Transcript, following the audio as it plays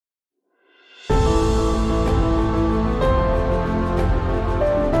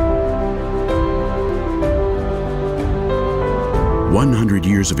100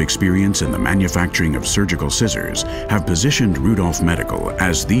 years of experience in the manufacturing of surgical scissors have positioned Rudolf Medical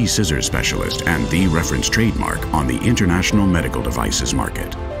as the scissors specialist and the reference trademark on the international medical devices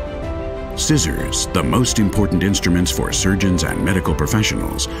market. Scissors, the most important instruments for surgeons and medical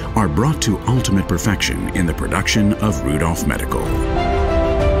professionals, are brought to ultimate perfection in the production of Rudolf Medical.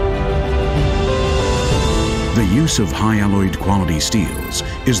 The use of high-alloyed quality steels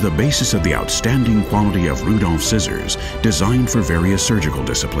is the basis of the outstanding quality of Rudolf scissors designed for various surgical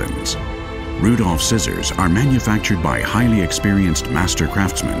disciplines. Rudolf scissors are manufactured by highly experienced master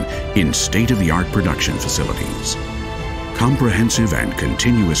craftsmen in state-of-the-art production facilities. Comprehensive and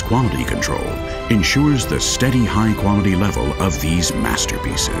continuous quality control ensures the steady high-quality level of these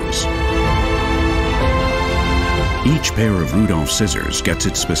masterpieces. Each pair of Rudolf scissors gets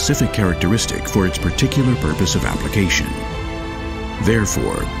its specific characteristic for its particular purpose of application.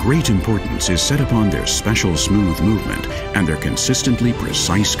 Therefore, great importance is set upon their special smooth movement and their consistently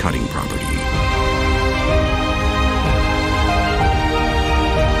precise cutting property.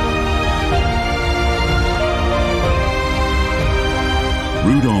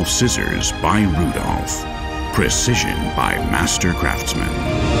 Rudolf scissors by Rudolf. Precision by master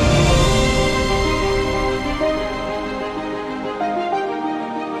craftsmen.